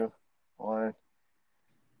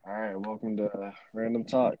Welcome to Random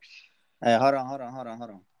Talks. Hey, hold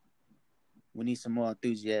on. We need some more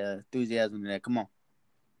enthusiasm in there. Come on.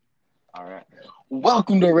 All right.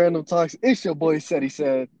 Welcome to Random Talks. It's your boy Said He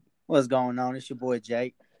Said. What's going on? It's your boy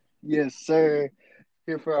Jake. Yes, sir.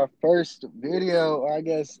 Here for our first video, or I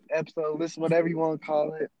guess episode, listen, whatever you want to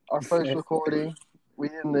call it. Our first recording. We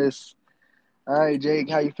in this. All right, Jake,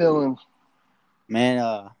 how you feeling?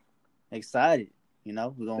 Man, excited. We're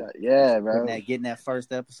gonna bro. getting that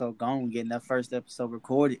first episode going, getting that first episode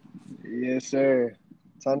recorded. Yes, sir.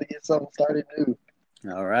 Time to get something started new.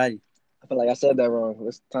 All righty. I feel like I said that wrong.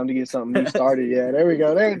 It's time to get something new started. Yeah, there we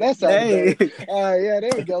go. That sounds better. All right, yeah,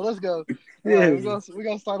 there we go. Let's go. All right, we're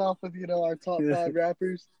gonna start off with our top 5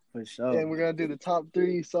 rappers. For sure. And we're gonna do the top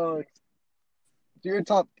 3 songs. Your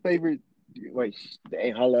top favorite. Wait,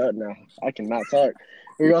 hey, hold up now. I cannot talk.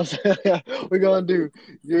 We're gonna do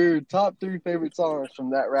your top 3 favorite songs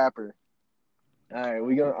from that rapper. All right,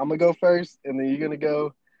 I'm gonna go first, and then you're gonna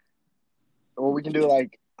go. Or we can do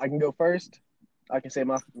like I can go first. I can say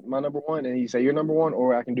my number 1, and you say your number 1,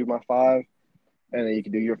 or I can do my 5, and then you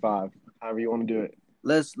can do your 5. However you want to do it.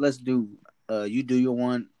 Let's do. You do your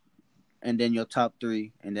 1, and then your top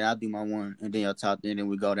 3, and then I'll do my 1, and then your top 3, and then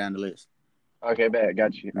we go down the list. Okay, bad,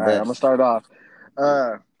 got you. All right, I'm gonna start off.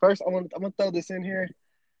 First, I'm gonna throw this in here.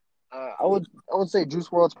 I would say Juice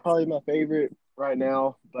WRLD's probably my favorite right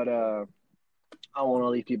now, but I don't want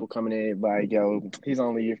all these people coming in like, yo, he's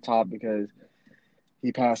only your top because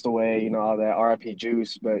he passed away, all that. R.I.P.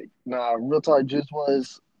 Juice, but nah, real talk, Juice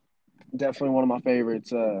was definitely one of my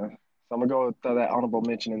favorites. So I'm gonna go throw that honorable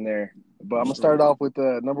mention in there. But I'm gonna start off with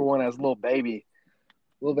number 1 as Lil Baby.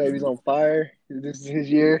 Lil Baby's on fire. This is his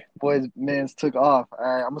year. Boys, man's took off. All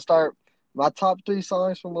right, I'm gonna start my top 3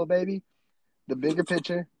 songs from Lil Baby: The Bigger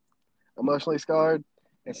Picture, Emotionally Scarred,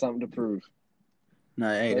 and Something to Prove. No,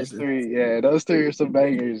 hey, those 3 are some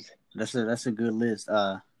bangers. That's a good list.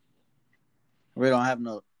 We don't have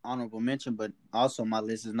no honorable mention, but also my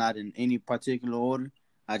list is not in any particular order.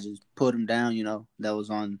 I just put them down. That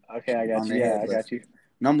was on. Okay, I got you. Yeah, I got you.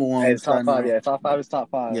 Number 1. Hey, top 5. Yeah, top 5 is top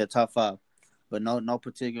 5. Yeah, top 5, but no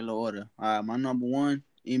particular order. All right, my number 1,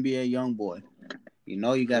 NBA YoungBoy.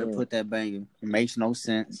 You got to put that banger. It makes no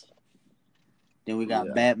sense. Then we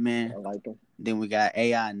got Batman. I like him. Then we got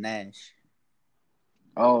AI Nash.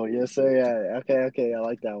 Oh, yes, sir. Yeah. Okay. I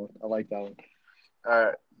like that one. All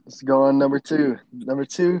right. Let's go on number 2. Number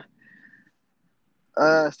 2.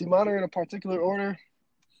 See, mine are in a particular order,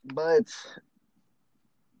 but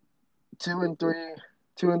 2 and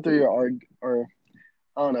 3 are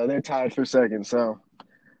I don't know, they're tied for second. So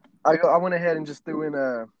I went ahead and just threw in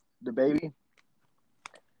The Baby.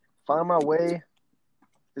 Find My Way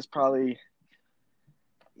is probably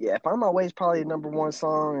Find My Way is probably number 1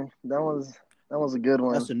 song. That was a good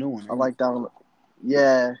one. That's a new one. I like that one.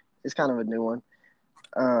 Yeah, it's kind of a new one.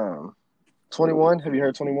 21. Have you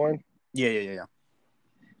heard 21? Yeah.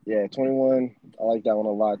 Yeah, 21. I like that one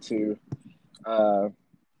a lot too. And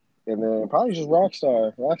then probably just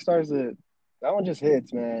Rockstar. That one just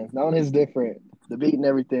hits, man. That one is different. The beat and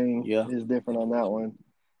everything is different on that one.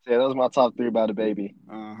 So yeah, those are my top 3 by The Baby.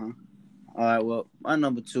 All right, well, my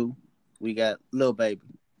number 2, we got Lil Baby.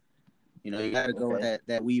 You got to go with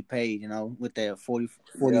that We Paid, with that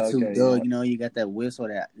 42 Doug, you got that whistle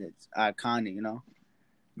that's iconic,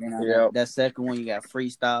 Then that second one, you got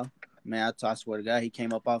Freestyle. Man, I swear to God, he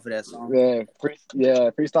came up off of that song. Yeah,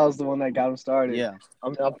 Freestyle's the one that got him started. Yeah.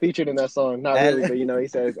 I'm featured in that song. Not really, but, he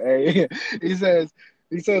says, hey, he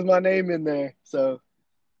says my name in there, so.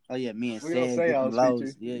 Oh, yeah, me and Sam say I was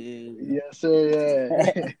featured. Yeah. Yes, sir,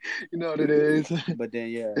 yeah. You know what it is. But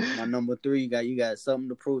then, my number 3, you got Something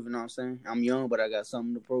to Prove, you know what I'm saying? I'm young, but I got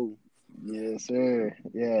something to prove. Yes, sir.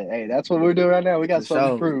 Yeah, hey, that's what we're doing right now. We got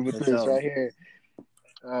something to prove with this right here.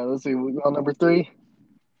 All right, let's see. We on number 3?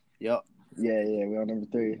 Yep. Yeah, we on number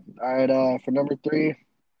 3. All right, for number 3,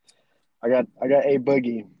 I got A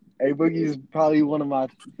Boogie. A Boogie is probably one of my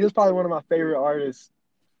favorite artists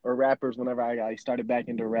or rappers whenever I started back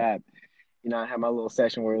into rap. I had my little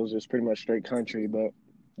session where it was just pretty much straight country, but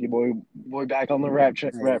your boy back on the rap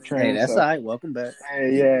train. Hey, that's all right. Welcome back.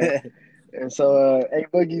 Hey, yeah. And so A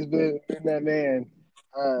Boogie's been that man.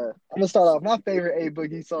 I'm gonna start off. My favorite A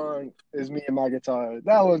Boogie song is Me and My Guitar.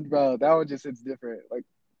 That one just hits different. Like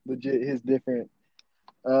legit hits different.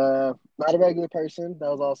 Not a Regular Person. That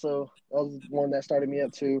was one that started me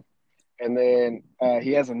up too. And then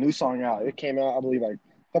he has a new song out. It came out, I believe, like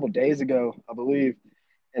a couple days ago, I believe.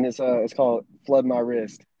 And it's called Flood My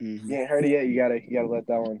Wrist. Mm-hmm. You ain't heard it yet? You gotta let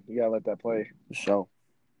that one. You gotta let that play. For sure.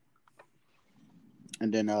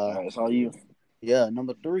 And then it's all you. Yeah,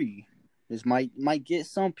 number 3. This might get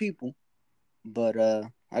some people, but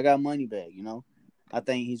I got Moneybagg. You know, I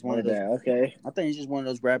think he's one of those. Okay. I think he's just one of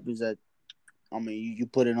those rappers that, I mean, you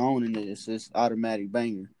put it on and it's just automatic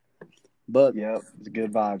banger. But yep, it's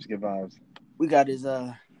good vibes. Good vibes. We got his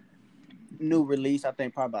new release. I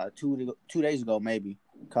think probably about 2 days ago, maybe,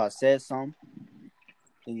 called "Said Something."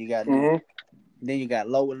 Then you got then you got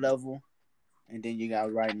Lower Level, and then you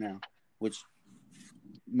got Right Now, which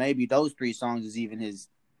maybe those 3 songs is even his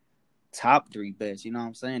top 3 best. You know what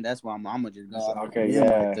I'm saying? That's why I'm gonna just go out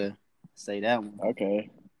right there, say that one. Okay,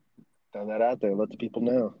 throw that out there. Let the people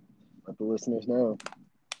know. Let the listeners know.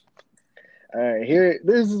 All right,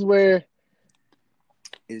 this is where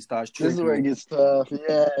it starts. This is where it gets tough.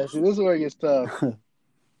 Yeah, see, this is where it gets tough. I'm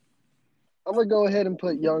gonna go ahead and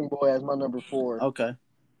put Young Boy as my number 4. Okay.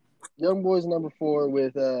 Young Boy's number 4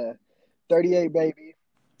 with 38 Baby,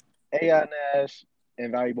 AI Nash,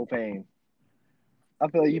 and Valuable Pain. I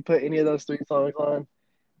feel like you put any of those 3 songs on,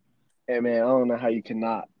 and man, I don't know how you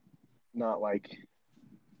cannot not like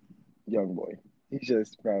Young Boy. He's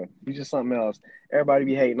just something else. Everybody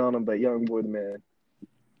be hating on him, but Young Boy the man.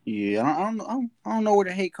 Yeah, I don't know where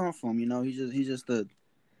the hate comes from. You know, he's just a.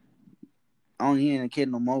 He ain't a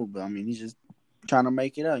kid no more, but I mean, he's just trying to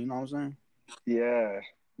make it out. You know what I'm saying? Yeah,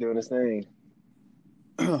 doing his thing.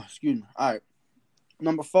 Excuse me. All right,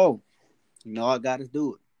 number 4. You know I gotta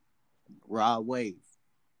do it. Rod Wave.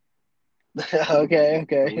 Okay.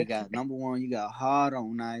 So we got number 1. You got Hard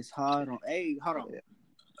on Nice, Hard on. Hey, hold on.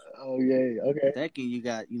 Oh yeah. Okay. Second, you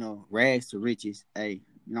got Rags to Riches. Hey,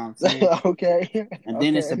 you know what I'm saying? Okay. And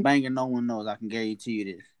then it's a banger no one knows. I can guarantee you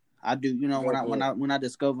this. I do. You know, when I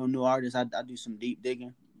discover a new artist, I do some deep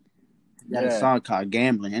digging. Got a song called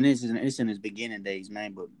Gambling, and it's in its beginning days,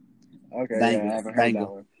 man. But banger, I haven't heard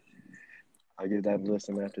that one. I'll give that a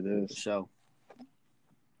listen after this. For sure.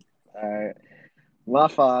 All right, my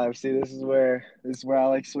 5. See, this is where I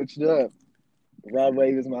like switched it up. Rod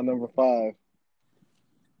Wave is my number 5,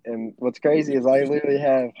 and what's crazy is I literally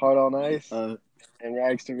have Hard on Ice and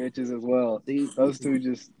Rags to Riches as well. Those 2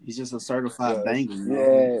 he's just a certified banger.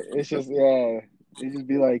 Yeah, it's just it just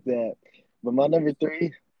be like that. But my number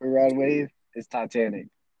 3 for Rod Wave is Titanic.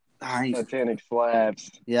 Titanic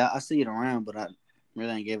slaps. Yeah, I see it around, but I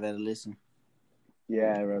really ain't give that a listen.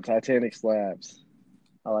 Yeah, bro, Titanic slaps.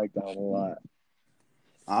 I like that one a lot.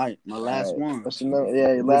 All right, my last one. What's your number?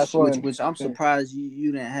 Yeah, your last one. Which I'm surprised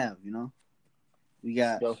you didn't have. You know, we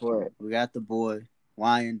got go for it. We got the boy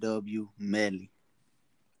YNW Melly.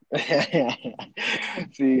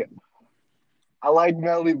 See, I like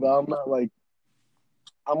Melly, but I'm not like.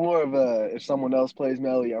 I'm more of a if someone else plays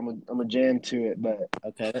Melly, I'm a jam to it, but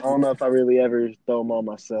okay, I don't know if I really ever throw them on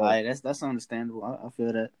myself. All right, that's understandable. I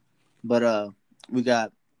feel that, but we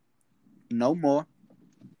got No More,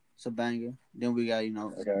 it's a banger. Then we got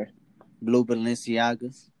Blue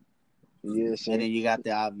Balenciagas. Yes, sir. And then you got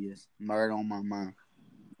the obvious Murder on My Mind.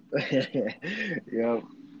 Yep,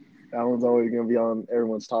 that one's always gonna be on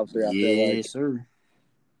everyone's top 3. I feel like. Sir.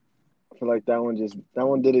 I feel like that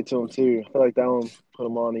one did it to him too. I feel like that one put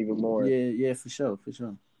him on even more. Yeah, for sure.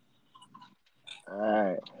 All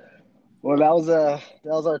right. Well, that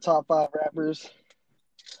was our top 5 rappers.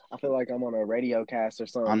 I feel like I'm on a radio cast or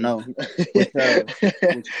something. I know. Which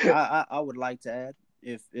I would like to add,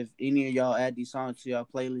 if any of y'all add these songs to y'all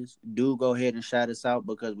playlist, do go ahead and shout us out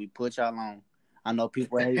because we put y'all on. I know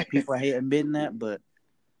people hate admitting that, but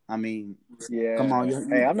I mean, come on.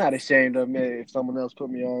 Hey, I'm not ashamed of it if someone else put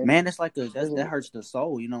me on. Man, that hurts the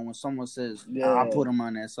soul. You know, when someone says, I put him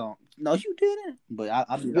on that song. No, you didn't. But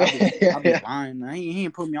I'll be lying. Man. He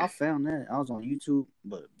didn't put me. I found that. I was on YouTube,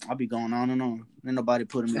 but I'll be going on and on. Ain't nobody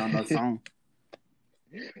putting me on that song.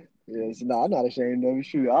 Yes, no, I'm not ashamed of it.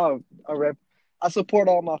 Shoot, I support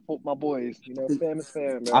all my boys. You know, fam is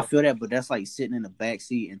fam, man. I feel that, but that's like sitting in the back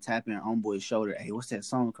seat and tapping on boy's shoulder. Hey, what's that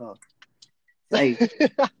song called? Hey,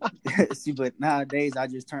 see, but nowadays I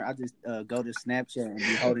just go to Snapchat and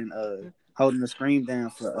be holding the screen down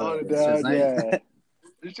for yeah.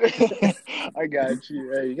 I got you.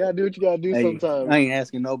 Hey, you gotta do what you gotta do sometimes. I ain't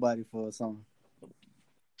asking nobody for a song.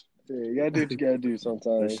 Yeah, you gotta do what you gotta do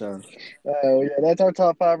sometimes. For sure. Yeah, that's our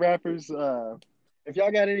top 5 rappers. If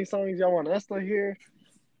y'all got any songs y'all want us to hear,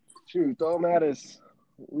 shoot, throw them at us.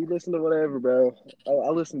 We listen to whatever, bro. I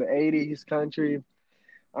listen to 80s country.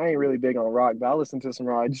 I ain't really big on rock, but I listen to some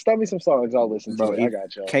rock. Just tell me some songs I'll listen to. I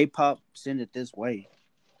got y'all. K-pop, send it this way.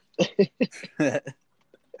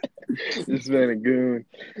 This man a goon.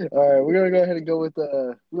 All right, we're gonna go ahead and go with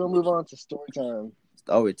we're gonna move on to story time.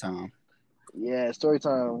 Story time. Yeah, story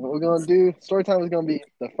time. What we're gonna do? Story time is gonna be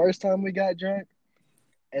the first time we got drunk,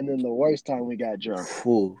 and then the worst time we got drunk.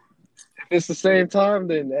 Ooh. If it's the same time,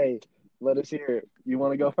 then hey, let us hear it. You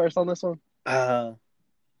want to go first on this one?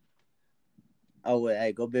 Oh, well,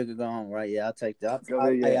 hey, go big or go home, right? Yeah, I'll take that. Go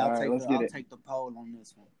big, yeah. All right, I'll take the poll on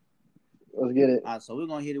this one. Let's get it. All right, so we're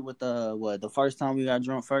gonna hit it with the first time we got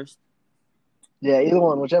drunk first. Yeah, either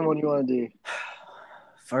one, whichever one you want to do.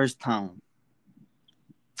 First time.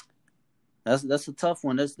 That's a tough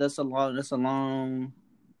one. That's a long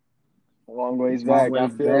ways back. I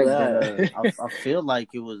feel that. But I feel like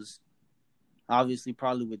it was obviously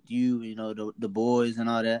probably with you, you know, the boys and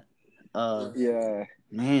all that. Yeah.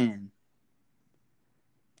 Man.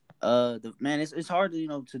 It's hard to, you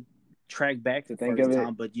know, to track back to the think first of it.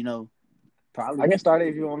 time, but you know, probably I can start it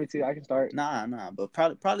if you want me to. I can start. Nah, but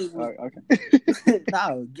probably was, okay.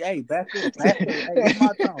 nah, hey, back up. Hey, it's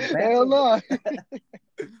my time. Hell no.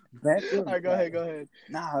 Back up. All right, go ahead.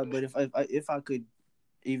 Nah, but if I could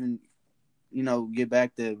even, you know, get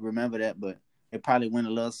back to remember that, but it probably went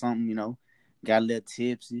a little something, you know, got a little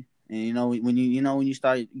tipsy, and you know when you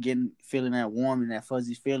start feeling that warm and that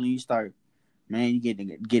fuzzy feeling, you start, man, you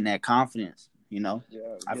getting that confidence, you know.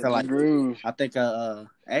 Yeah, I feel like groove. I think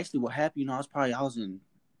actually what happened, you know,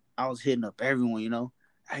 I was hitting up everyone, you know,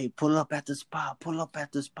 hey, pull up at the spot,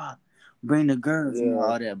 bring the girls, you know,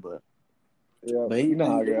 all that, but. Yeah, but you know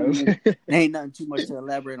how it goes. Ain't nothing too much to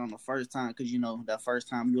elaborate on the first time, because you know that first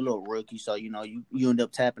time you're a little rookie, so you know you end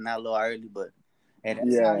up tapping out a little early, but hey,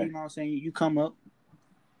 that's how, you know what I'm saying, you come up.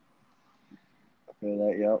 I feel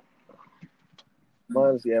that, yep.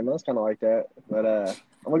 Mine's kind of like that, but I'm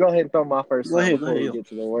gonna go ahead and throw my first time before we get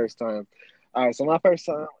to the worst time. All right, so my first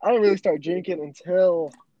time, I didn't really start drinking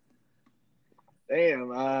until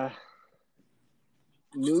New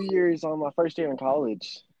Year's on my first year in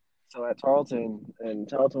college. So at Tarleton, and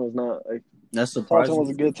Tarleton was not like that's surprising. Tarleton was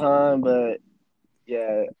a good time, but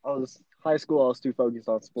yeah, high school. I was too focused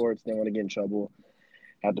on sports. Didn't want to get in trouble.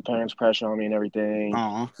 Had the parents' pressure on me and everything.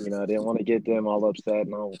 You know, I didn't want to get them all upset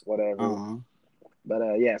and all whatever. But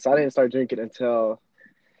so I didn't start drinking until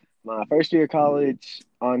my first year of college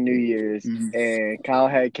on New Year's, and Kyle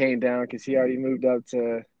had came down because he already moved up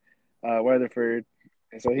to Weatherford,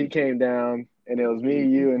 and so he came down, and it was me,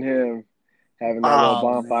 you, and him having that little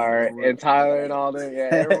bonfire, and Tyler and all that. Yeah,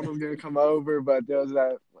 everyone was gonna come over, but there was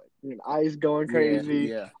that ice going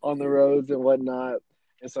crazy on the roads and whatnot,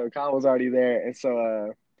 and so Kyle was already there, and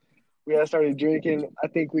so we had started drinking. I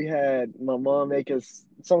think we had my mom make us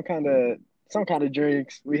some kind of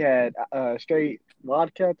drinks. We had straight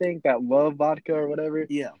vodka, I think, that Love vodka or whatever.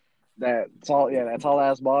 Yeah. That tall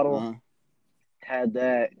ass bottle. Had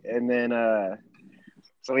that, and then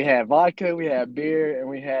so we had vodka, we had beer, and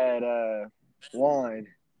we had wine,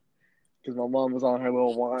 because my mom was on her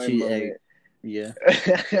little wine moment. Yeah.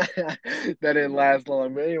 That didn't last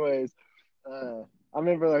long. But anyways, I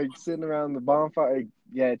remember like sitting around the bonfire,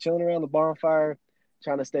 chilling around the bonfire,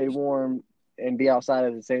 trying to stay warm and be outside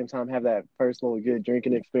at the same time, have that first little good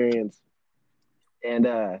drinking experience. And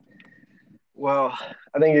well,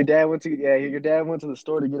 I think your dad went to the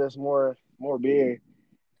store to get us more beer.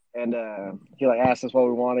 And he like asked us what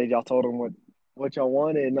we wanted. Y'all told him what y'all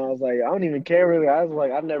wanted, and I was like, I don't even care really. I was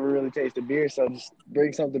like, I've never really tasted beer, so just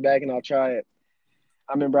bring something back and I'll try it.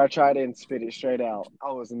 I remember I tried it and spit it straight out.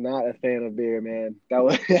 I was not a fan of beer, man. That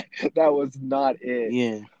was not it.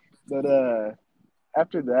 Yeah. But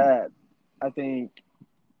after that, I think,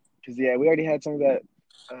 because we already had some of that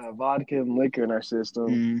vodka and liquor in our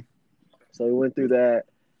system, so we went through that.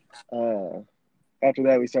 After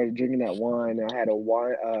that, we started drinking that wine. I had a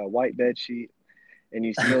white bed sheet, and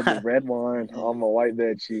you spilled the red wine on my white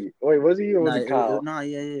bed sheet. Wait, was it you or was it Kyle?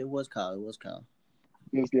 It was Kyle. It was Kyle.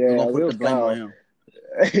 It was Kyle.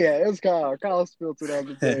 Yeah, it was Kyle. Kyle spilled it on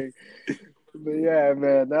the thing. But yeah,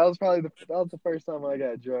 man, that was the first time I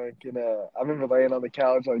got drunk. And I remember laying on the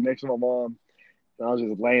couch like next to my mom, and I was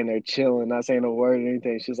just laying there chilling, not saying a word or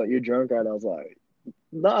anything. She was like, "You're drunk, right?" I was like,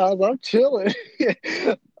 "Nah," I'm chilling.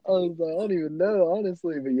 I was like, I don't even know,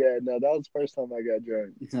 honestly. But yeah, no, that was the first time I got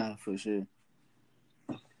drunk. Nah, for sure.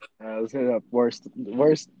 Let's hit up worst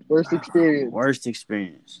experience. Worst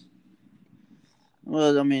experience.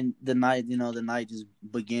 Well, I mean, the night just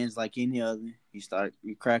begins like any other.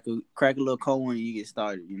 You crack a little cold one and you get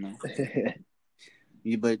started, you know.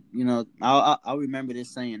 But you know, I'll remember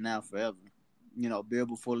this saying now forever. You know, beer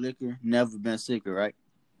before liquor, never been sicker, right?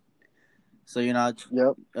 So you know,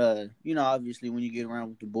 you know, obviously when you get around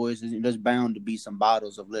with the boys, there's bound to be some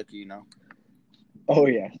bottles of liquor, you know. Oh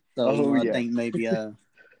yeah. So I think maybe I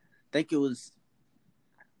think it was.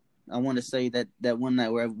 I want to say that one night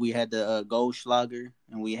where we had the Goldschlager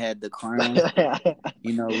and we had the Crown.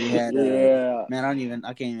 You know, we had man,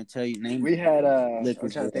 I can't even tell you names. We had I'm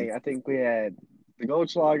trying to think. I think we had the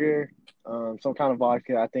Goldschlager, some kind of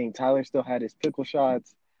vodka. I think Tyler still had his pickle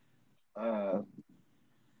shots.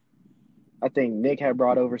 I think Nick had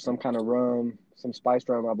brought over some kind of rum, some spiced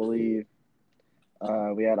rum, I believe.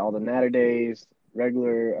 We had all the Natter Days,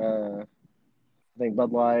 regular, I think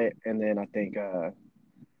Bud Light, and then I think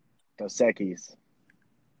Dos Equis.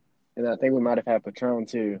 And I think we might have had Patron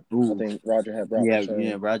too. Ooh. I think Roger had brought Patron.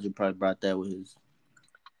 Yeah, Roger probably brought that with his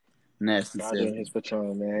nasty Roger and his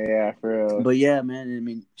Patron, man. Yeah, for real. But yeah, man, I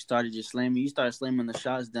mean, you started slamming the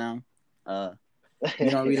shots down.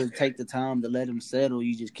 You don't really take the time to let them settle.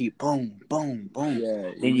 You just keep boom, boom, boom.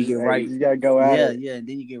 Yeah. Then you get right. You gotta go at it. Yeah. And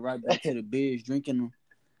then you get right back to the beers, drinking them.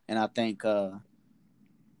 And I think I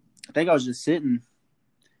was just sitting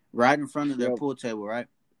right in front of their pool table, right?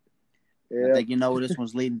 Yeah. I think you know where this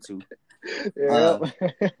one's leading to. Yeah.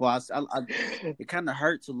 Well, it kind of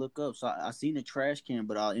hurt to look up, so I seen the trash can,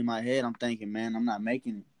 but in my head I'm thinking, man, I'm not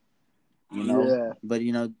making it, you know. Yeah. But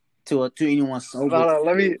you know, to anyone sober. No,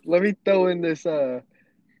 let me throw in this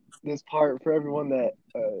this part for everyone that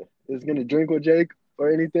is gonna drink with Jake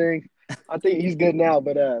or anything. I think he's good now,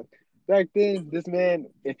 but back then, this man,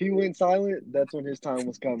 if he went silent, that's when his time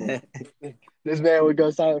was coming. This man would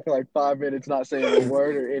go silent for like 5 minutes, not saying a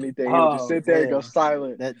word or anything. He would just sit there and go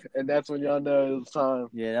silent, and that's when y'all know it was time.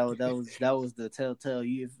 Yeah, that was the telltale.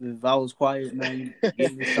 If I was quiet, man, you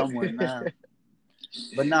get me somewhere now.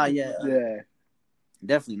 But now, yeah,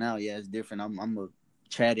 definitely now, yeah, it's different. I'm a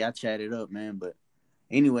chatty. I chat it up, man. But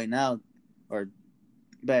anyway, now or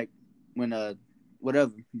back when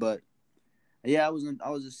whatever. But yeah, I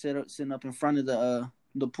was just sitting up in front of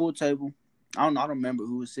the pool table. I don't remember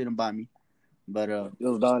who was sitting by me, but it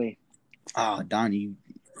was Donnie. Donnie,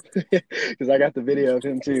 because I got the video of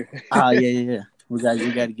him too. Yeah. We got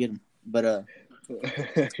to get him. But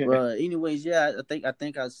well, anyways, yeah, I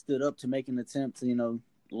think I stood up to make an attempt to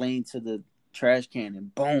lean to the trash can,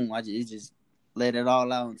 and boom, it just let it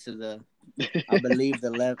all out into I believe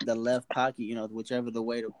the left pocket, whichever the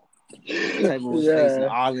way the table was facing,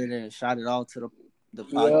 all of it, and shot it all to the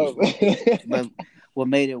pocket. Yep. But what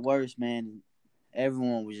made it worse, man,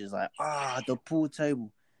 everyone was just like, the pool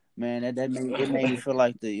table, man. It made me feel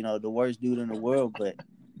like the worst dude in the world. But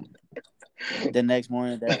the next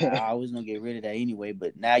morning, I was gonna get rid of that anyway.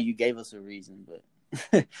 But now you gave us a reason. But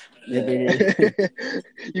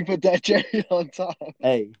you put that cherry on top.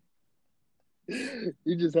 Hey,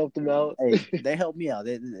 you just helped them out. Hey, they helped me out.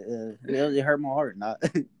 It hurt my heart, not.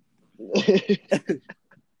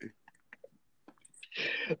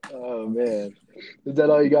 Oh man, is that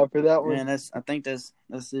all you got for that one? Man, I think that's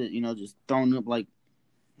it. Just throwing up like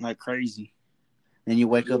crazy. Then you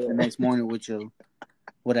wake up the next morning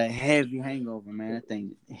with a heavy hangover, man. That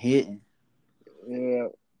thing hitting. Yeah,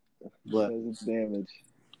 but it's damage.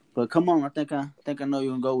 But come on, I think I know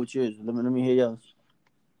you can go with yours. Let me hear yours.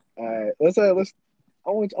 All right, let's. I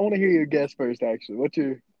want to hear your guess first. Actually, what's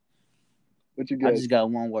your guess? I just got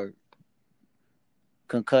one word.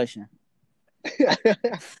 Concussion.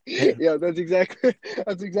 Yeah, that's exactly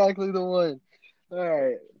the one. All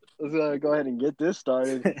right, let's go ahead and get this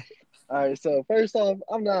started. All right, so first off,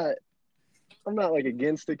 I'm not like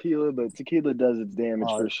against tequila, but tequila does its damage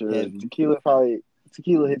for sure. Heavy.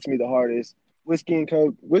 Tequila hits me the hardest. Whiskey and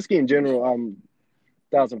Coke, whiskey in general, I'm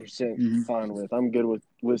 1,000% fine with. I'm good with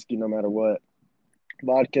whiskey no matter what.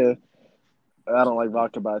 Vodka, I don't like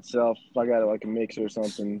vodka by itself. If I got it like a mixer or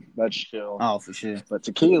something, that's chill. Oh, for sure. But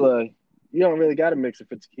tequila, you don't really got to mix it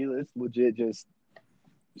for tequila. It's legit just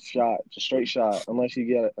straight shot. Unless you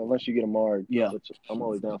get a marg. Yeah. Which I'm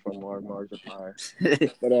always down for a marg. Margs are fire.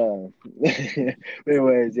 But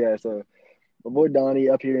anyways, yeah. So my boy Donnie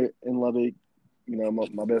up here in Lubbock,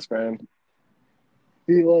 my best friend,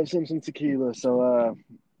 he loves him some tequila. So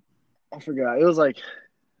I forgot. It was like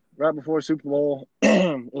right before Super Bowl.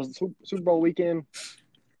 It was Super Bowl weekend.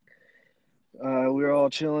 We were all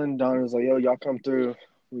chilling. Donnie was like, "Yo, y'all come through.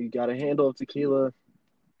 We got a handle of tequila,"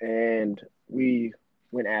 and we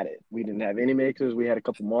went at it. We didn't have any mixers. We had a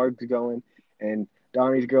couple margs going, and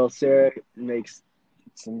Donnie's girl Sarah makes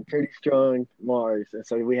some pretty strong margs, and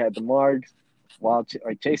so we had the margs while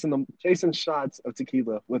chasing shots of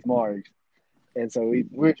tequila with margs, and so we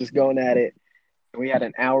were just going at it. We had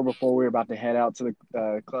an hour before we were about to head out to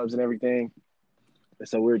the clubs and everything, and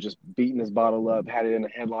so we were just beating this bottle up, had it in a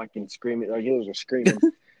headlock and screaming like it was screaming,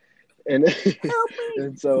 and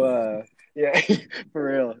and so yeah, for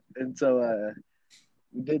real, and so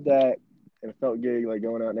we did that. And it felt good, like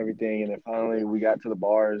going out and everything. And then finally, we got to the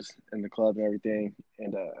bars and the club and everything.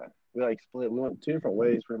 And we like split. We went two different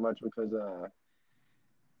ways, pretty much, because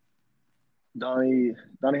Donnie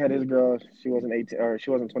had his girl. She wasn't 18, or she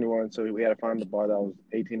wasn't 21, so we had to find the bar that was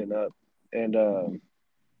 18 and up. And so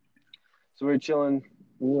we were chilling.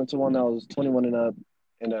 We went to one that was 21 and up,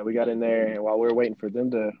 And we got in there, and while we were waiting for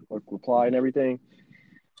them to like reply and everything,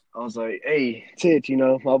 I was like, "Hey, Titch,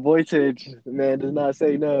 my boy Titch, the man does not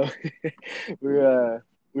say no." We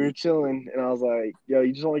were chilling, and I was like, "Yo,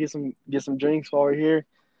 you just want to get some drinks while we're here,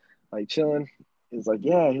 like chilling?" He's like,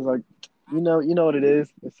 "Yeah." He's like, you know what it is."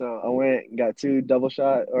 And so I went and got two double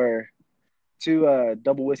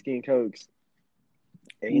whiskey and cokes.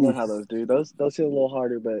 And you know how those do. Those hit a little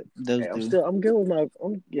harder, but Those hey, I'm good with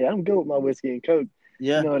I'm good with my whiskey and coke.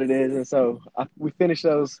 Yeah. You know what it is. And so we finished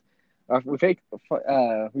those. We drank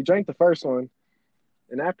the first one,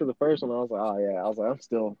 and after the first one, I was like, oh yeah,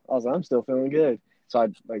 I'm still feeling good. So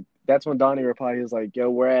that's when Donnie replied. He was like, yo,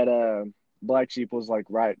 we're at Black Sheep was like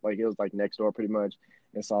right, like it was like next door pretty much.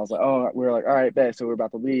 And so I was like, oh, we were like, all right, bet. So we're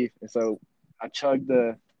about to leave, and so I chugged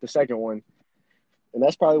the second one. And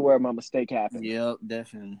that's probably where my mistake happened. Yep,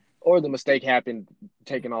 definitely. Or the mistake happened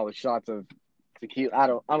taking all the shots of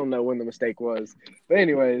tequila. I don't know when the mistake was. But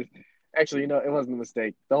anyways, actually, it wasn't a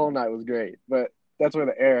mistake. The whole night was great. But that's where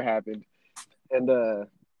the error happened. And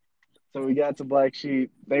so we got to Black Sheep.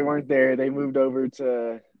 They weren't there. They moved over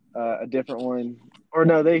to a different one. Or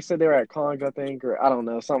no, they said they were at Kong's, I think, or I don't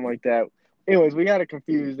know, something like that. Anyways, we got it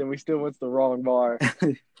confused, and we still went to the wrong bar.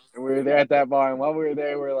 And we were there at that bar, and while we were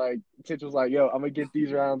there, we're like, Titch was like, "Yo, I'm gonna get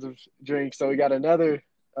these rounds of drinks." So we got another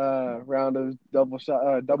round of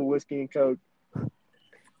double whiskey and coke.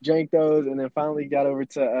 Drank those, and then finally got over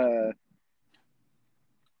to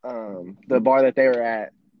the bar that they were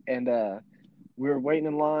at, and we were waiting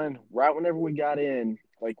in line. Right whenever we got in,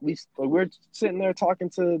 we're sitting there talking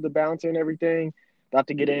to the bouncer and everything, about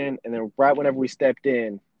to get in, and then right whenever we stepped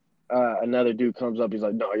in, another dude comes up. He's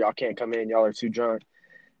like, "No, y'all can't come in. Y'all are too drunk."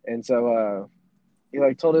 And so he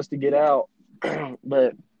told us to get out,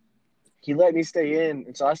 but he let me stay in.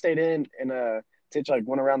 And so I stayed in, and Titch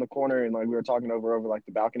went around the corner, and we were talking over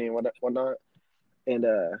the balcony and whatnot. And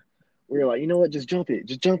we were like, you know what, just jump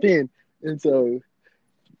in. And so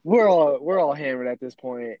we're all hammered at this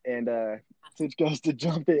point, and Titch goes to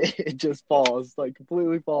jump it, it just falls,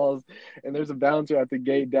 completely falls, and there's a bouncer at the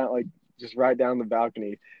gate down, just right down the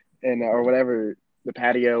balcony, and or whatever, the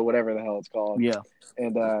patio, whatever the hell it's called. Yeah.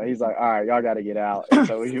 And he's like, all right, y'all got to get out. And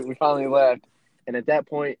so we finally left. And at that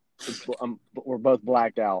point, we're both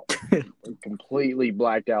blacked out. We're completely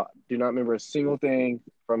blacked out. Do not remember a single thing.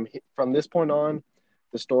 From this point on,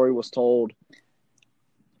 the story was told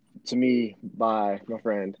to me by my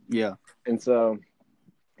friend. Yeah. And so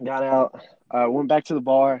got out, went back to the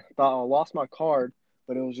bar, thought I lost my card,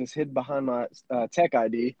 but it was just hidden behind my tech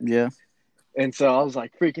ID. Yeah. And so I was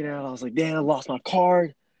freaking out. I was like, damn, I lost my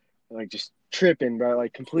card. Just tripping, bro,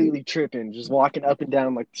 completely tripping, just walking up and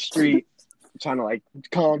down the street, trying to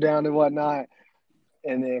calm down and whatnot.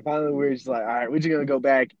 And then finally we were just like, all right, we're just gonna go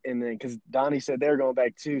back. And then because Donnie said they were going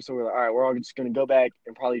back too, so we're like, all right, we're all just gonna go back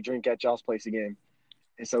and probably drink at y'all's place again.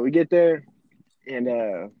 And so we get there, and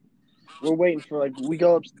we're waiting for we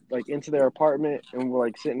go up into their apartment, and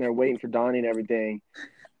we're sitting there waiting for Donnie and everything.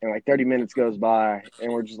 And 30 minutes goes by,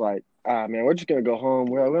 and we're just like, man, we're just gonna go home.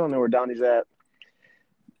 We don't know where Donnie's at.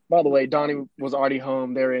 By the way, Donnie was already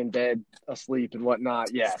home. They were in bed, asleep and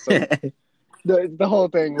whatnot. Yeah, so the whole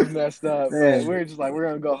thing was messed up. And we were just we're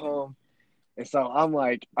going to go home. And so I'm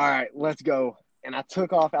like, all right, let's go. And I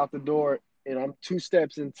took off out the door, and I'm 2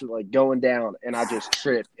 steps into going down, and I just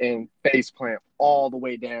tripped and face plant all the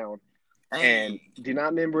way down. And did not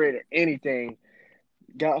remember it or anything.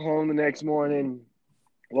 Got home the next morning,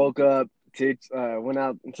 woke up, Titch went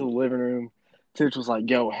out into the living room. Titch was like,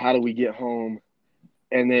 yo, how do we get home?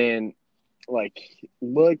 And then,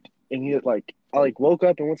 looked, and he I woke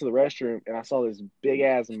up and went to the restroom, and I saw this big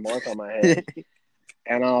ass mark on my head,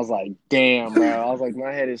 and I was like, "Damn, bro!" I was like,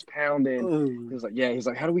 "My head is pounding." Ooh. He was like, "Yeah." He's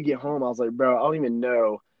like, "How do we get home?" I was like, "Bro, I don't even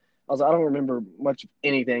know." I was like, "I don't remember much of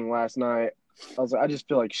anything last night." I was like, "I just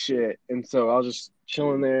feel like shit," and so I was just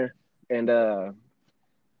chilling there, and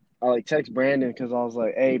I text Brandon because I was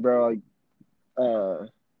like, "Hey, bro,"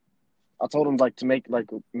 I told him to make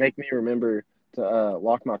me remember to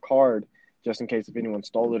lock my card just in case if anyone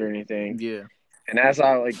stole it or anything. Yeah. And as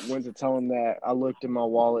I went to tell him that, I looked in my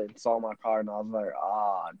wallet and saw my card, and I was like,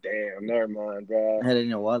 damn, never mind, bro. I had it in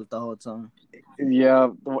your wallet the whole time. Yeah,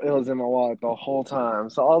 it was in my wallet the whole time.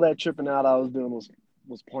 So all that tripping out I was doing was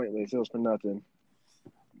pointless. It was for nothing.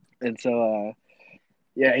 And so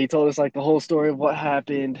yeah, he told us the whole story of what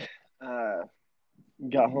happened.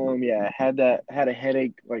 Got home, yeah, had a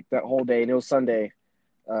headache that whole day, and it was Sunday.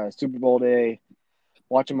 Super Bowl day,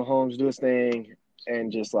 watching Mahomes do his thing,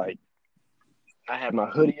 and just I had my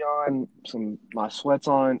hoodie on, my sweats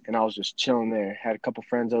on, and I was just chilling there. Had a couple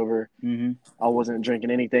friends over. Mm-hmm. I wasn't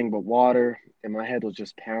drinking anything but water, and my head was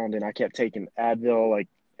just pounding. I kept taking Advil like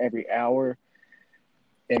every hour,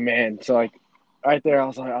 and man, so like right there, I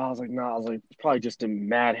was like, nah, I was like, it's probably just a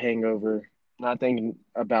mad hangover, not thinking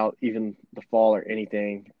about even the fall or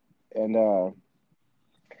anything. And a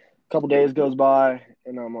couple days goes by,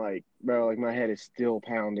 and I'm like, bro, like my head is still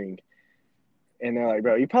pounding. And they're like,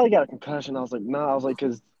 bro, you probably got a concussion. I was like, nah, I was like,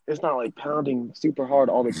 because it's not like pounding super hard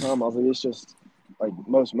all the time. I was like, it's just like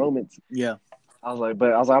most moments. Yeah. I was like,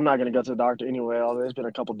 I'm not gonna go to the doctor anyway. It's been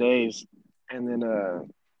a couple days, and then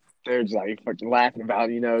they're just like fucking laughing about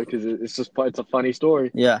it, because it's a funny story.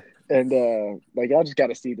 Yeah. And like I just got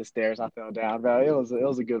to see the stairs I fell down, bro. It was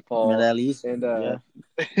a good fall. At least, and yeah.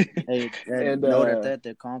 Hey, and know that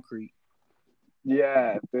they're concrete.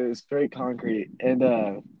 Yeah, the straight concrete. And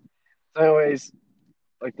so anyways,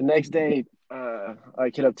 like the next day, I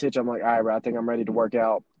hit up Titch. I'm like, all right, bro, I think I'm ready to work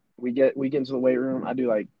out. We get into the weight room. I do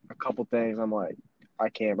like a couple things. I'm like, I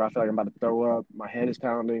can't, bro. I feel like I'm about to throw up. My head is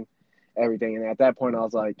pounding, everything. And at that point, I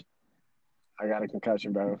was like, I got a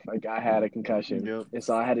concussion, bro. Like I had a concussion, Yep. and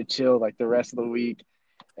so I had to chill like the rest of the week.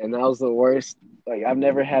 And that was the worst. Like I've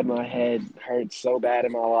never had my head hurt so bad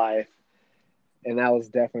in my life, and that was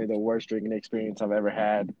definitely the worst drinking experience I've ever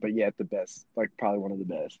had. But yet the best, like probably one of the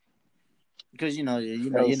best. Because the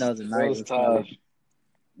night was tough.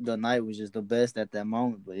 The night was just the best at that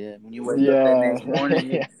moment. But yeah, when you wake up that next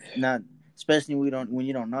morning, it's not. Especially when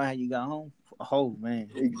you don't know how you got home. Oh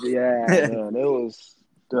man. Yeah, man, it was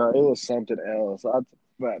something else.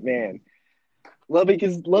 But man,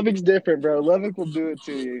 Lubbock's different, bro. Lubbock will do it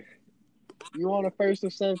to you. You want a first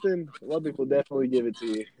of something? Lubbock will definitely give it to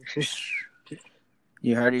you.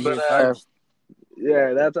 You heard it here first.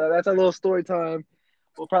 Yeah, that's a little story time.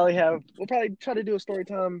 We'll probably try to do a story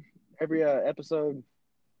time every episode.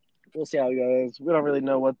 We'll see how it goes. We don't really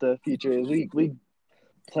know what the future is. We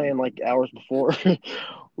plan like hours before.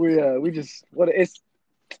 we do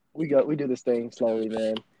this thing slowly,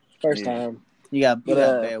 man. First time. You got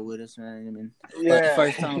bear with us, man. I mean, yeah.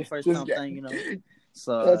 First time thing,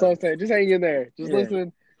 So that's what I'm saying. Just hang in there. Just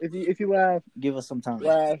listen. If you laugh, give us some time.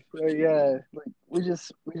 Laugh. Yeah. Like we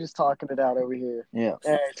just talking it out over here. Yeah.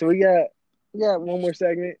 All right. So we got one more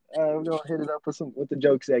segment. We're gonna hit it up with the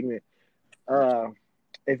joke segment.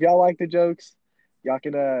 If y'all like the jokes, y'all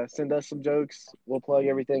can send us some jokes. We'll plug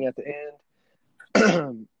everything at the end,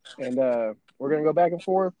 and we're gonna go back and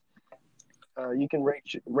forth. You can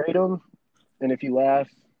rate them, and if you laugh,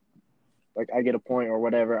 like I get a point or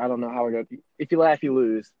whatever. I don't know how we're gonna. If you laugh, you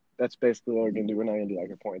lose. That's basically what we're gonna do. We're not gonna do like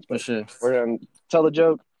your points, but sure. We're gonna tell the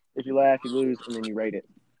joke. If you laugh, you lose, and then you rate it.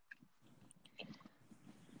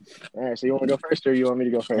 All right. So you want to go first, or you want me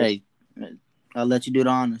to go first? Hey, I'll let you do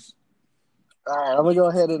the honors. All right. I'm gonna go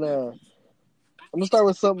ahead and I'm gonna start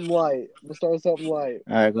with something light. All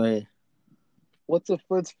right, go ahead. What's a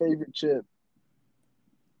foot's favorite chip?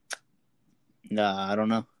 Nah, I don't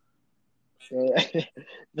know.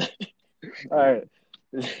 All right.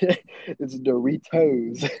 It's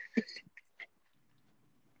Doritos.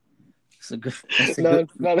 That's a good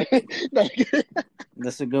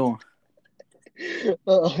That's a good one.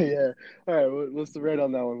 Oh yeah. All right. What's the rate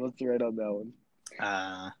on that one?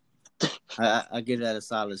 I give that a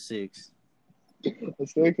solid 6. A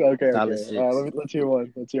 6? Okay. Solid okay. 6. All right, let's hear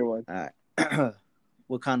one. All right.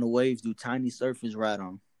 What kind of waves do tiny surfers ride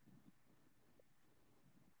on?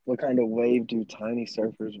 What kind of wave do tiny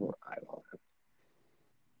surfers ride on?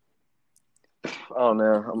 Oh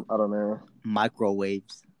no, I don't know.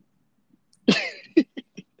 Microwaves.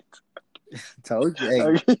 Told you.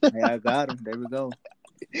 Hey, I got him. There we go.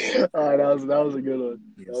 All right, that was a good one.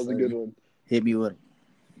 Yes, that was a good one. Hit me with him.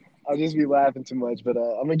 I'll just be laughing too much, but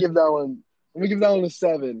I'm gonna give that one. A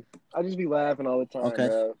 7. I'll just be laughing all the time, okay.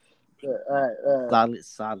 Bro. Yeah, all right.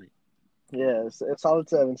 Solid. Yeah, it's solid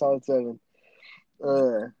 7.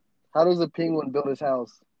 How does a penguin build his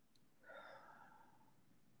house?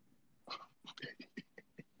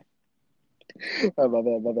 Oh, my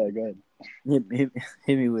bad. Go ahead.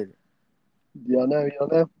 Hit me with it. Y'all know?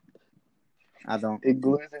 I don't. It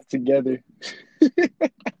glues it together.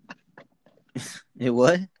 It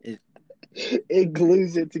what? It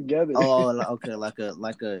glues it together. Oh, okay, like a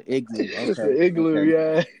igloo. Okay. It's an igloo,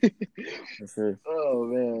 yeah. For sure. Oh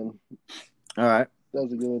man. All right. That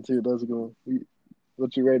was a good one too.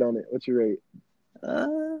 What's your rate on it?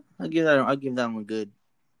 I'll give that one good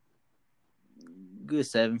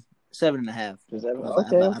 7.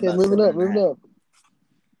 7.5. Okay. Moving up.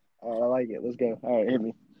 All right, I like it. Let's go. All right, hit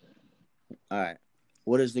me. All right.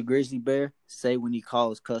 What does the grizzly bear say when he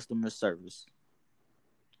calls customer service?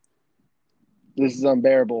 This is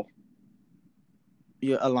unbearable.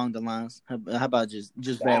 You're along the lines. How about just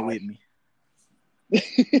bear with me?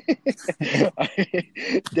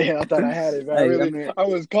 Damn, I thought I had it, man. I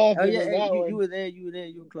was confident in that one. You were there.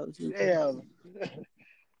 You were close. Damn.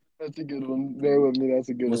 That's a good one. Bear with me. That's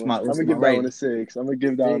a good one. I'm gonna give that one a 6. I'm gonna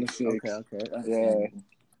give that one a 6. Okay. Yeah.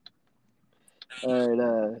 All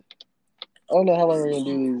right. I don't know how long we're gonna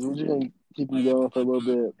do these. We're just gonna keep them going for a little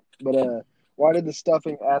bit. But why did the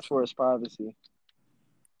stuffing ask for his privacy?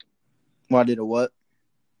 Why did a what?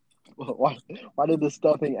 Why did the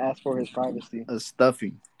stuffing ask for his privacy? A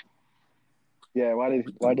stuffing. Yeah. Why did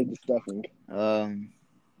the stuffing?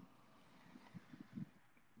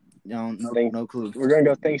 No clue. We're gonna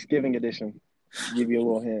go Thanksgiving edition. Give you a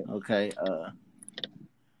little hint. Okay.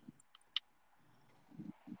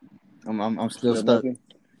 I'm still stuck.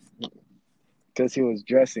 Because he was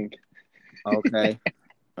dressing. Okay.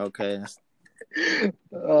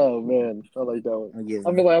 Oh man, I like that one.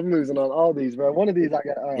 I feel like I'm losing on all these, bro. One of these I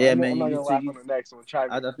got. Yeah, I'm man. not gonna laugh on the next one. Try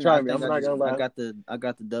me. I'm not gonna laugh. I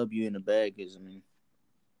got the W in the bag.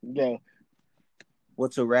 Yeah.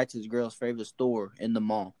 What's a ratchet girl's favorite store in the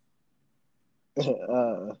mall?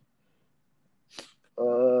 The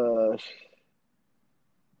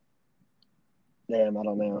damn, I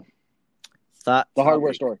don't know. The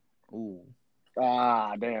hardware store. Ooh.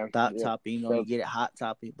 Damn. Thought Topic, you get it Hot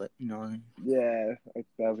Topic, but you know what I mean? Yeah, that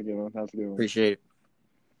was a good one. Appreciate it.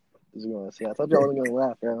 That's a good one. See, I told you I wasn't gonna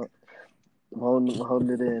laugh, bro. I'm holding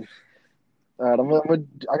it in. All right,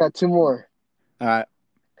 I got 2 more. All right.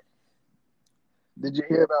 Did you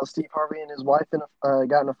hear about Steve Harvey and his wife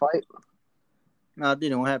got in a fight? No, it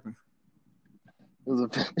didn't. What happened?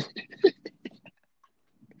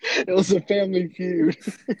 It was a family feud.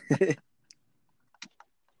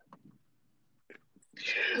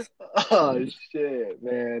 Oh shit,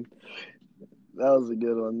 man. That was a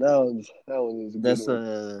good one. That one was a good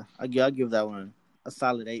one. I'll give that one a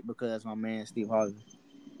solid 8 because that's my man Steve Harvey.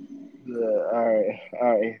 All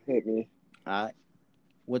right, hit me. All right.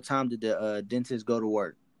 What time did the dentist go to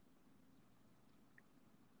work?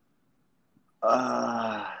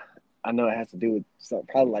 I know it has to do with something,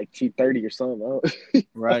 probably like 2:30 or something.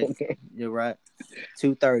 Right. You're right.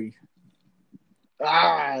 2:30.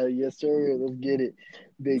 Yes, sir. Let's get it.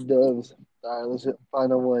 Big doves. All right, let's hit the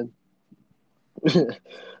final one.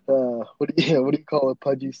 What do you call a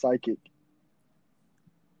pudgy psychic?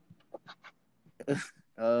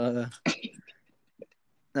 I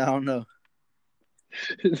don't know.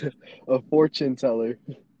 A fortune teller.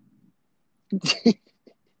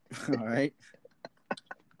 All right.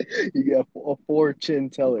 You got a fortune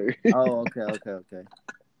teller. Oh, okay. I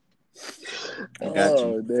got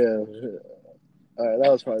you. Damn. All right,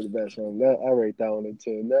 that was probably the best one. I rate that one a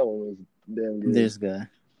 10. That one was damn good. This guy.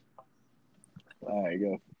 All right,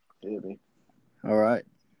 go. Hit me. All right.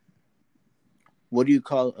 What do you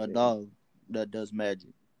call a dog that does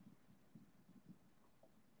magic?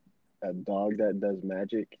 A dog that does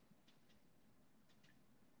magic?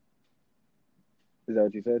 Is that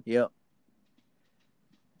what you said? Yep.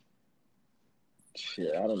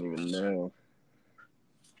 Shit, I don't even know.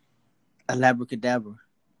 A labracadabra.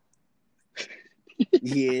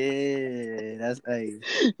 Yeah, that's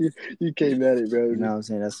You came at it, bro. You know what I'm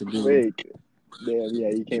saying? That's a good quick. Damn, yeah,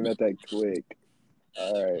 you came at that quick.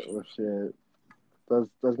 All right, well, shit.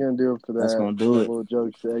 That's gonna do it for that. That's gonna do it. Little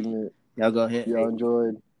joke segment. Y'all go ahead. Y'all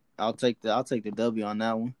enjoyed. I'll take the W on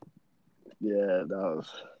that one. Yeah, that was.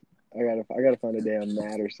 I gotta find a damn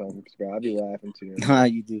mat or something, bro. I'll be laughing too. Nah,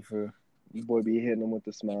 you do for real. You boy be hitting them with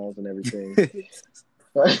the smiles and everything.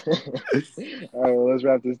 All right, well, let's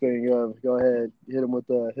wrap this thing up. Go ahead, hit them with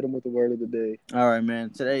the word of the day. All right, man.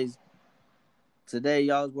 Today,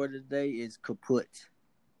 y'all's word of the day is kaput.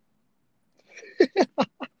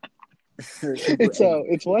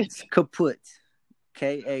 It's what? Kaput.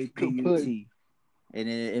 Kaput. And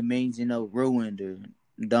it means, ruined or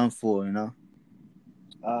done for,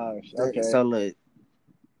 Okay. So look,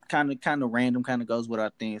 kind of random, kind of goes with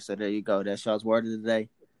our thing. So there you go. That's y'all's word of the day.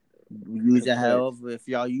 Use it however. If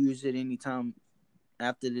y'all use it anytime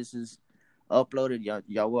after this is uploaded,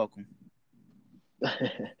 y'all welcome.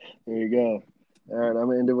 There you go. All right, I'm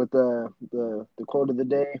gonna end it with the quote of the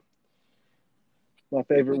day. My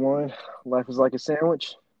favorite one: "Life is like a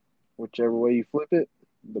sandwich. Whichever way you flip it,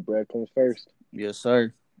 the bread comes first." Yes,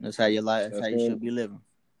 sir. That's how you like. That's how you should be living.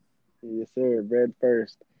 Yes, sir. Bread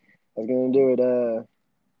first. I was gonna do it.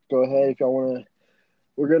 Go ahead if y'all wanna.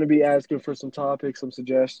 We're gonna be asking for some topics, some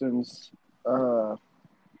suggestions. If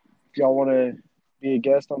y'all wanna be a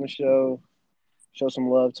guest on the show, show some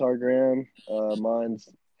love to our gram. Mine's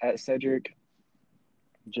at Cedric.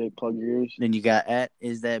 Jake, plug yours. Then you got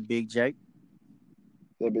is that Big Jake?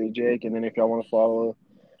 that'd be Jake. And then if y'all want to follow,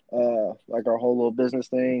 like our whole little business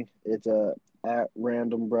thing, it's at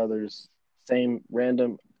Random Brothers. Same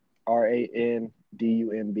random,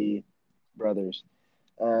 RANDUMB Brothers.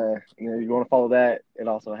 You want to follow that? It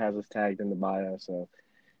also has us tagged in the bio, so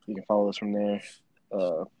you can follow us from there.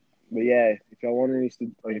 But yeah, if y'all want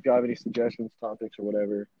if y'all have any suggestions, topics, or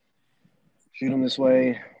whatever, shoot them this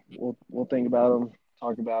way. We'll think about them,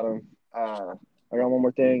 talk about them. I got one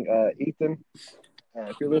more thing, Ethan.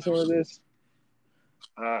 If you're listening to this,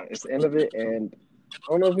 it's the end of it, and I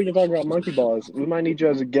don't know if we can talk about monkey balls. We might need you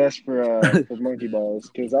as a guest for monkey balls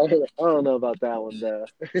because I don't know about that one. That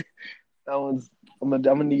one's I'm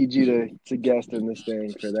gonna need you to guest in this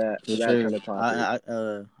thing for that sure. kind of topic.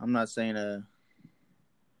 I'm not saying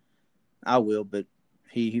I will, but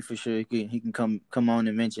he for sure he can come on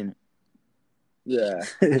and mention it. Yeah,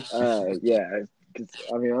 yeah. Cause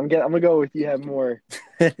I'm gonna go with you have more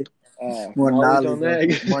knowledge on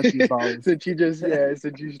that. Monkey balls. since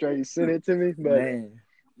you straight sent it to me, but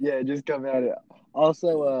yeah, just come at it.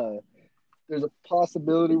 Also, there's a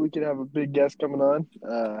possibility we could have a big guest coming on.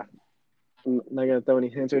 I'm not gonna throw any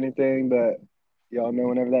hints or anything, but y'all know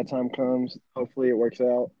whenever that time comes. Hopefully it works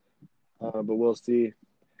out, but we'll see.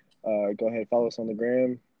 Go ahead, follow us on the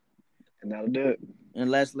gram, and that'll do it. And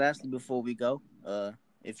lastly, before we go,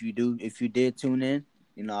 if you did tune in,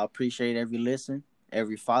 I appreciate every listen,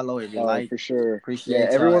 every follow, every like. For sure. Appreciate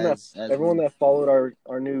everyone that followed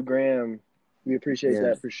our new gram. We appreciate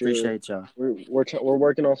that for sure. Appreciate y'all. We're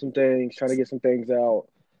working on some things, trying to get some things out.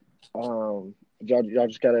 Y'all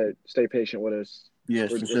just gotta stay patient with us.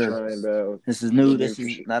 Yes, we're sure. Trying, bro. This is new. This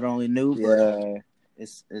is not only new, but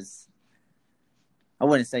it's. I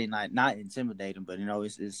wouldn't say not intimidating, but it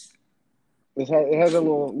has a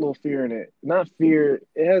little fear in it. Not fear.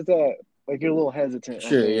 It has that you're a little hesitant.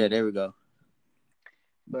 Sure. Yeah. There we go.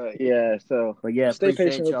 But yeah. So. But yeah. Stay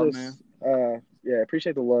patient with us, man.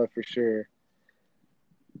 Appreciate the love for sure.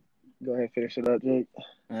 Go ahead, finish it up, Jake.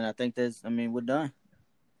 And I think we're done.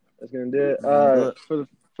 That's gonna do it.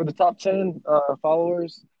 For the top 10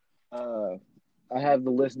 followers, I have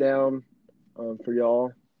the list down for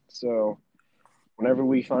y'all. So whenever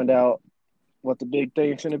we find out what the big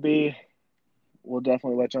thing's gonna be, we'll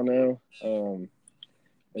definitely let y'all know. And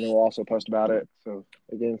then we'll also post about it. So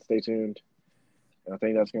again, stay tuned. And I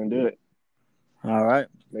think that's gonna do it. All right.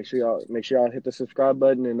 Make sure y'all hit the subscribe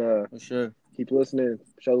button and for sure. Keep listening.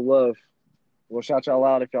 Show the love. We'll shout y'all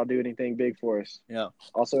out if y'all do anything big for us. Yeah.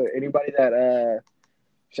 Also, anybody that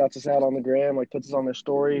shouts us out on the gram, puts us on their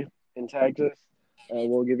story and tags us,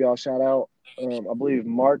 we'll give y'all a shout out. I believe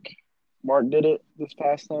Mark did it this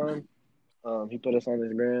past time. He put us on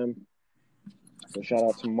his gram. So shout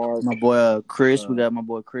out to Mark. My boy Chris. We got my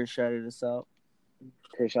boy Chris shouted us out.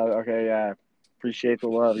 Chris shouted. Okay, yeah. Appreciate the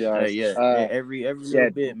love, y'all. Every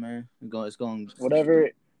little bit, man. It's going.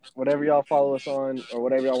 Whatever y'all follow us on or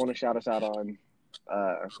whatever y'all want to shout us out on,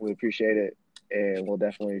 we appreciate it, and we'll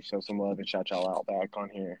definitely show some love and shout y'all out back on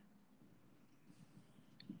here.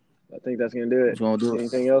 I think that's gonna do it.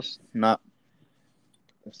 Anything else? No.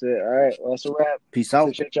 That's it. All right. Well, that's a wrap. Peace out.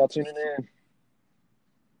 Appreciate y'all tuning in.